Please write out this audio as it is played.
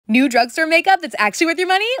New drugstore makeup that's actually worth your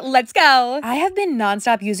money? Let's go. I have been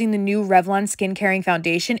nonstop using the new Revlon Skin Caring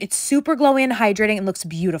Foundation. It's super glowy and hydrating and looks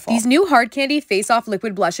beautiful. These new Hard Candy Face Off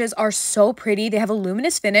liquid blushes are so pretty. They have a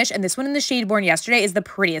luminous finish, and this one in the shade Born Yesterday is the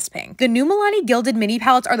prettiest pink. The new Milani Gilded Mini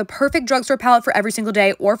Palettes are the perfect drugstore palette for every single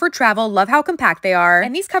day or for travel. Love how compact they are.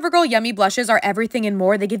 And these CoverGirl Yummy blushes are everything and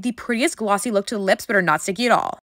more. They give the prettiest glossy look to the lips but are not sticky at all.